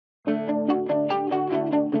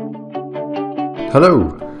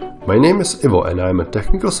Hello, my name is Ivo and I'm a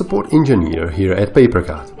technical support engineer here at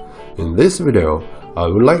PaperCut. In this video, I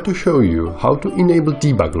would like to show you how to enable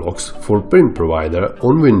debug logs for print provider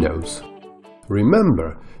on Windows.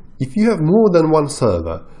 Remember, if you have more than one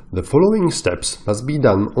server, the following steps must be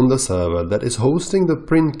done on the server that is hosting the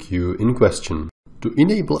print queue in question. To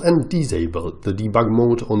enable and disable the debug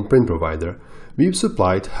mode on print provider, we've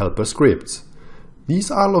supplied helper scripts.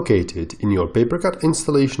 These are located in your PaperCut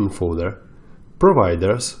installation folder,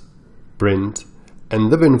 Providers, Print,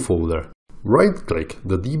 and the Win folder. Right-click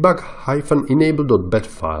the debug-enable.bat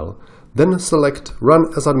file, then select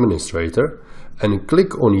Run as Administrator and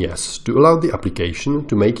click on Yes to allow the application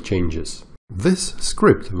to make changes. This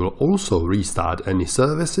script will also restart any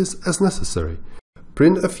services as necessary,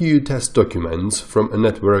 print a few test documents from a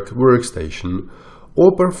network workstation,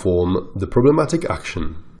 or perform the problematic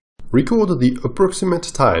action. Record the approximate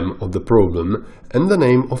time of the problem and the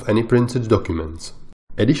name of any printed documents.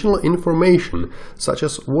 Additional information, such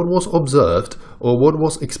as what was observed or what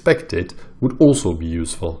was expected, would also be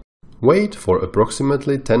useful. Wait for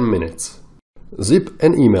approximately 10 minutes. Zip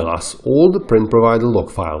and email us all the print provider log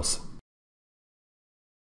files.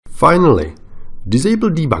 Finally, disable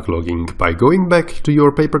debug logging by going back to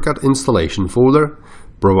your PaperCut installation folder,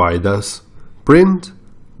 Providers, Print,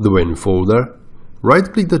 the Win folder,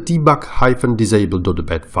 right-click the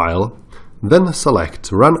debug-disable.bat file, then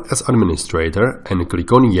select Run as Administrator and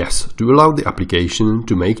click on Yes to allow the application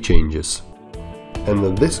to make changes.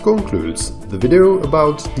 And this concludes the video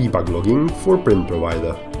about debug logging for print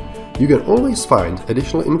provider. You can always find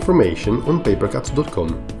additional information on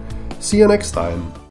papercut.com. See you next time!